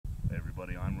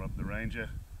everybody, I'm Rob the Ranger.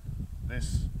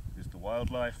 This is the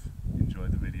wildlife. Enjoy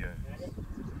the video.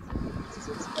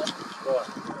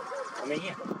 Come in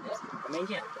here. Come in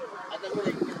here.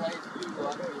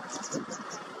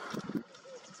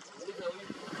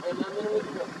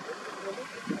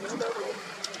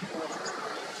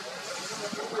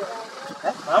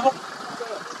 Bravo.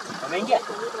 Come in here.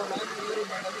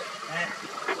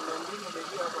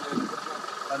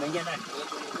 Come in here.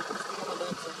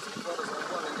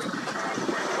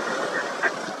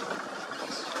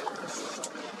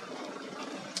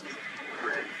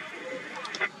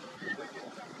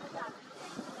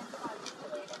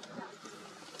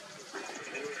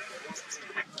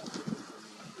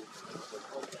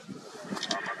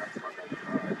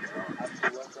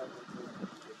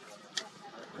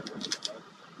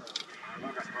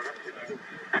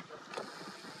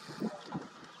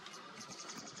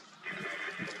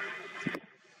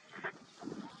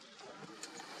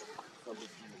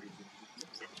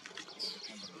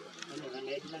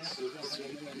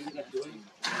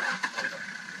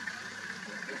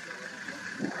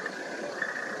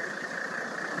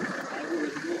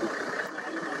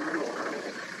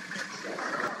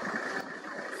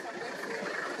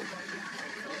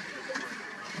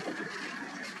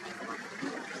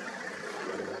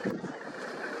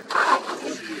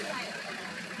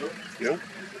 Yeah.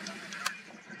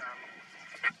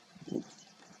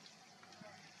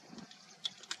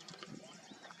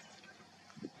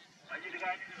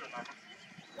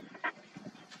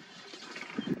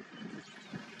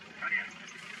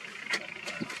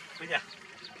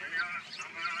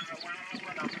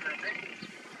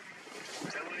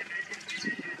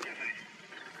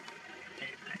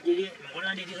 Jadi,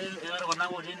 mungkin di daerah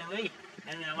kota mau di negeri,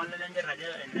 yang awalnya lanjut aja,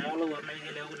 yang awalnya warna ini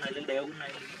lewat nalil, lewat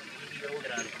nalil, ini lewat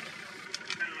nalil.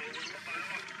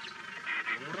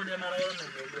 Murah dia nalil,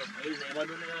 ini lewat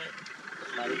dulu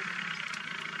nalil.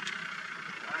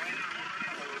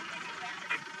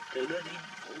 Kedua di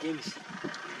James.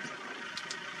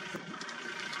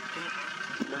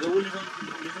 Bagawul itu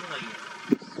lagi.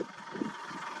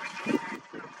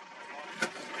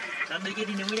 Sampai ke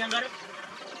di negeri yang ada.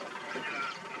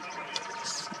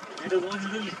 Ada bos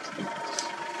dulu.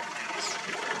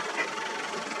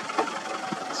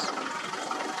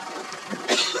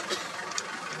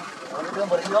 Orang yang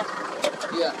berius,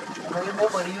 iya. Orang yang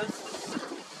berius,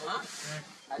 hah?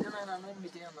 Aja nanya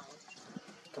bicara nama.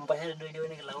 Kempahnya dua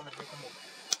ini kalau nanti kamu.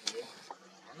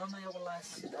 Ano na yung kelas?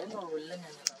 Dahil mawala nga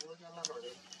na ako yung laro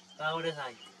din. Tahu deh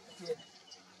saya. Iya.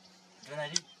 Gimana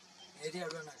sih? Jadi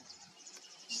ada na.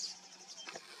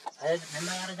 Ayo,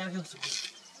 memang ada jauh suku.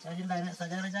 Jadi lain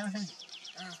saja ada jauh sih.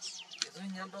 Itu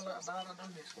nyampe lah, ada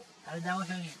besok. Ada jauh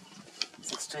sih.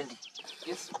 620.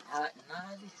 Yes, nah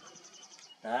sih.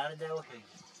 Ada jauh sih.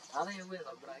 Ada yang gue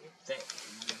tak berani.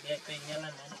 Dia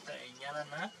penyalan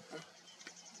na.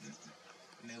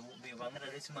 May banget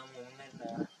ada semua ngomongin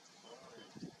na.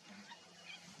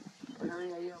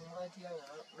 Ayo mulai dia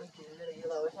udah kira dia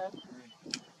tahu kan.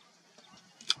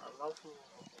 Allah tu.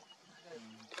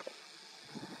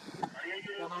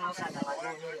 Kalau masa ada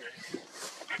lagi ni.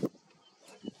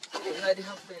 Ini di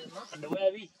hotel, no? Anda boleh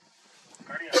abi.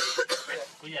 Kariya.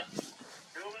 Kuya.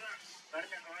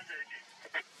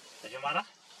 Jadi mana?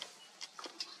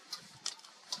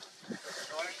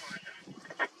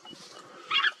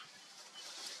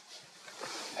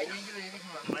 Ayo juga ini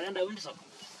mana? Mana daun di sana?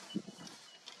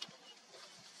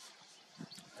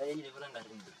 Ayo jadi perang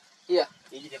garing. Iya.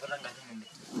 Jadi perang garing nanti.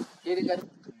 Jadi garing.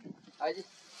 Aja.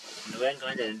 Dua yang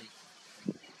kalian jadi.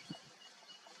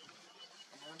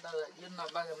 Nanti dia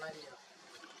nambah ke mana dia?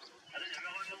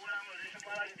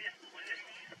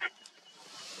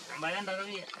 Nambahan taruh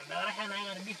dia. Darah yang naik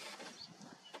ada di.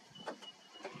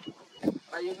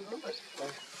 Ayo dulu. Ayo.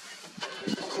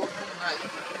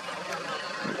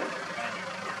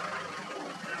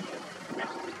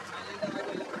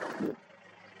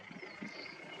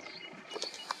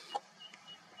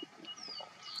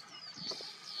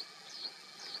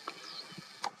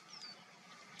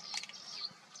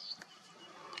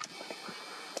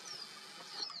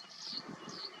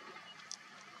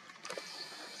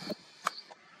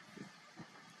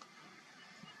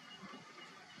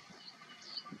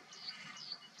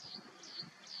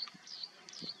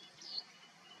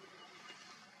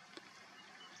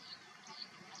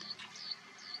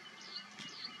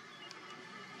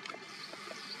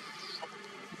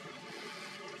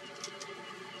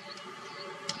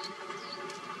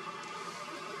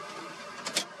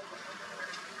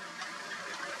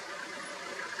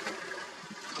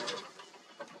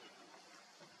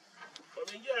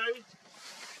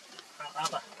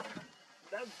 Apa?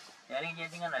 Dari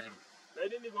jadi nggak narim?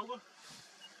 Dari ini gogo.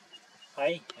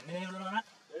 Hai, ini belum nak?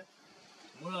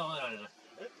 Mula mana?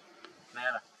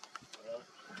 Mana?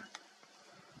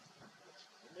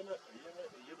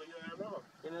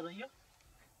 Ini lagi?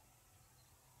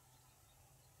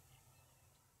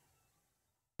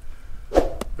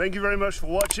 Thank you very much for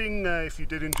watching. If you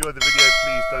did enjoy the video,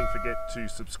 please don't forget to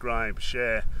subscribe,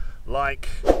 share,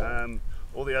 like,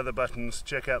 all the other buttons.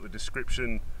 Check out the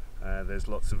description. There's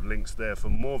lots of links there for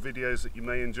more videos that you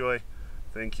may enjoy.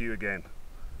 Thank you again.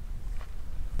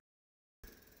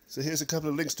 So here's a couple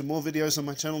of links to more videos on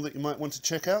my channel that you might want to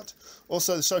check out.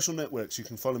 Also the social networks, you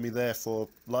can follow me there for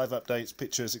live updates,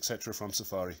 pictures, etc. from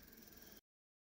Safari.